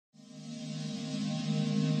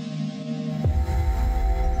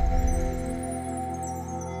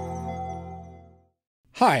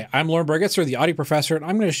Hi, I'm Lorne Bregitzer, the audio professor, and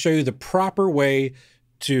I'm going to show you the proper way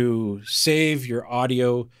to save your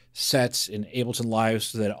audio sets in Ableton Live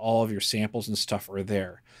so that all of your samples and stuff are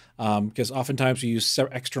there. Because oftentimes we use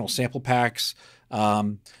external sample packs.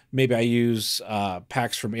 Maybe I use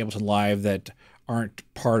packs from Ableton Live that aren't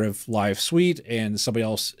part of Live Suite, and somebody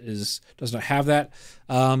else does not have that.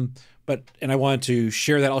 And I wanted to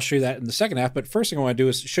share that. I'll show you that in the second half. But first thing I want to do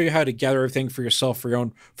is show you how to gather everything for yourself, for your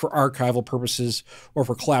own, for archival purposes or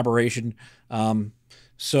for collaboration.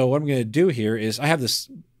 So what I'm going to do here is I have this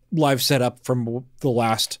live setup from the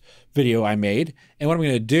last video I made. And what I'm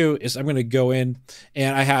going to do is I'm going to go in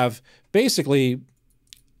and I have basically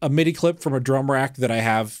a MIDI clip from a drum rack that I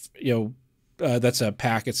have, that's a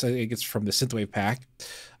pack. I think it's from the Synthwave pack.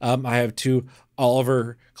 I have two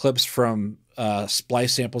Oliver clips from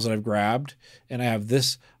splice samples that I've grabbed, and I have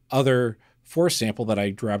this other force sample that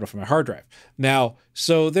I grabbed off my hard drive. Now,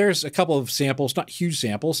 so there's a couple of samples, not huge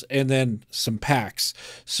samples, and then some packs.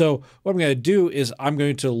 So what I'm going to do is I'm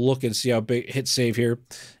going to look and see how big, hit save here.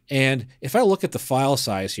 And if I look at the file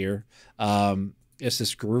size here, it's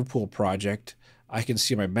this Groove Pool project. I can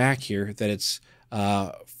see on my Mac here that it's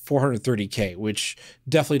 430K, which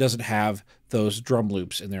definitely doesn't have those drum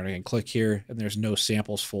loops in there. And I can click here and there's no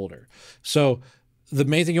samples folder. So the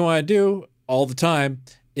main thing you want to do all the time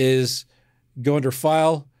is go under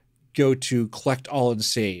File, go to Collect All and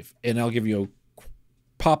Save. And I'll give you a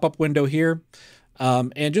pop-up window here.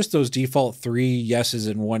 And just those default 3 yeses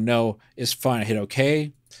and 1 no is fine. I hit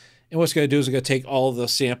OK. And what's going to do is I'm going to take all of the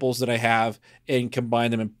samples that I have and combine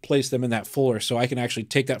them and place them in that folder. So I can actually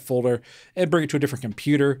take that folder and bring it to a different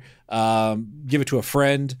computer, give it to a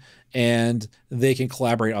friend, and they can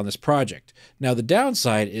collaborate on this project. Now, the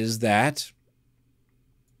downside is that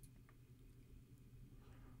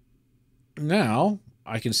now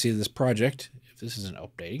I can see this project, if this isn't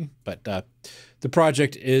updating, but the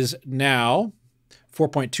project is now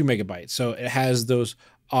 4.2 megabytes. So it has those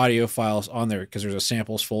audio files on there because there's a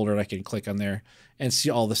samples folder and I can click on there and see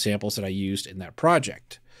all the samples that I used in that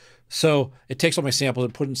project. So it takes all my samples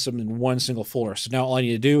and puts them in one single folder. So now all I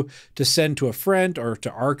need to do to send to a friend or to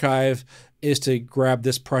archive is to grab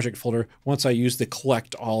this project folder once I use the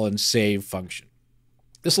collect all and save function.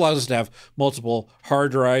 This allows us to have multiple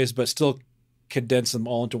hard drives, but still condense them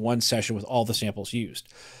all into one session with all the samples used.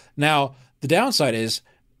 Now, the downside is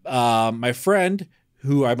my friend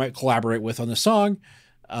who I might collaborate with on the song,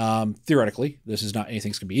 theoretically, this is not anything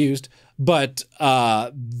that's going to be used, but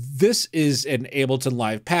this is an Ableton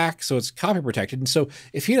Live pack, so it's copy protected. And so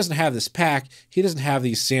if he doesn't have this pack, he doesn't have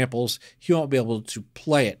these samples, he won't be able to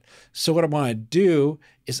play it. So what I want to do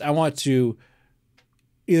is I want to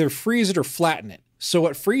either freeze it or flatten it. So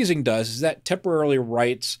what freezing does is that temporarily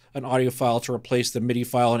writes an audio file to replace the MIDI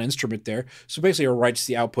file and instrument there. So basically it writes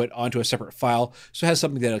the output onto a separate file, so it has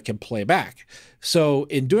something that it can play back. So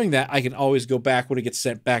in doing that, I can always go back when it gets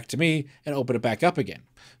sent back to me and open it back up again.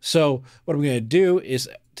 So what I'm going to do is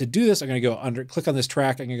to do this, I'm going to go under, click on this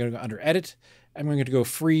track, I'm going to go under Edit, I'm going to go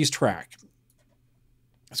Freeze Track.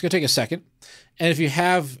 It's going to take a second. And if you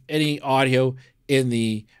have any audio in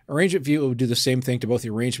the arrangement view, it would do the same thing to both the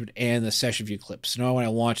arrangement and the session view clips. So now when I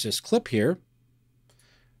launch this clip here,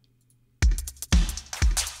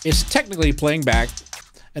 it's technically playing back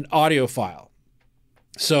an audio file.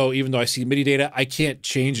 So even though I see MIDI data, I can't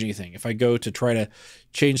change anything. If I go to try to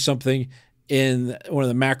change something in one of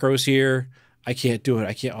the macros here, I can't do it.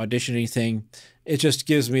 I can't audition anything. It just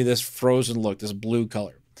gives me this frozen look, this blue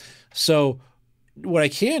color. So what I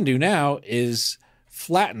can do now is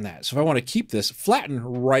flatten that. So if I want to keep this, flatten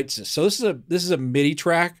writes this. So this is a MIDI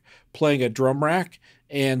track playing a drum rack.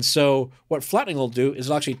 And so what flattening will do is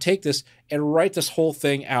it'll actually take this and write this whole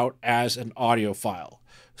thing out as an audio file.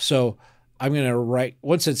 So I'm going to write,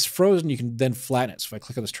 once it's frozen, you can then flatten it. So if I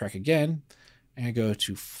click on this track again, and I go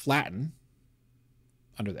to flatten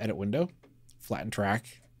under the edit window, flatten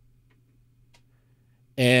track.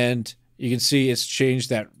 And you can see it's changed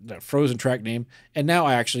that frozen track name. And now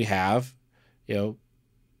I actually have,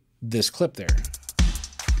 this clip there.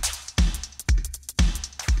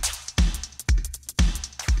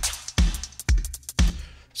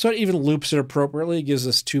 So it even loops it appropriately. It gives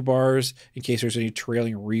us 2 bars in case there's any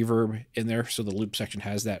trailing reverb in there. So the loop section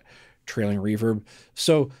has that trailing reverb.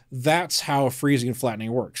 So that's how freezing and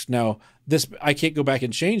flattening works. Now, this I can't go back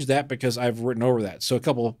and change that because I've written over that. So a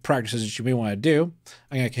couple of practices that you may want to do.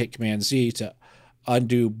 I'm going to hit Command Z to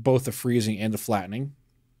undo both the freezing and the flattening.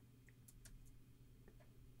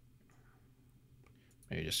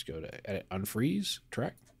 Maybe just go to Edit, Unfreeze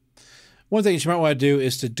track. One thing that you might want to do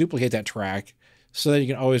is to duplicate that track so that you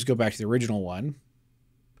can always go back to the original one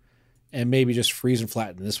and maybe just freeze and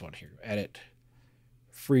flatten this one here. Edit,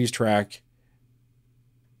 freeze track,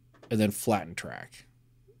 and then flatten track.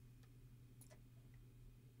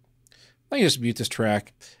 I can just mute this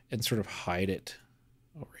track and sort of hide it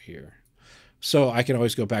over here. So I can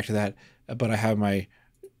always go back to that, but I have my,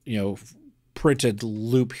 printed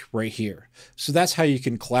loop right here. So that's how you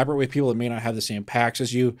can collaborate with people that may not have the same packs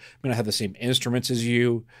as you, may not have the same instruments as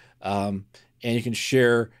you, and you can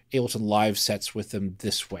share Ableton Live sets with them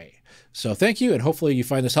this way. So thank you, and hopefully you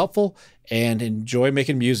find this helpful and enjoy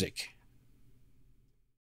making music.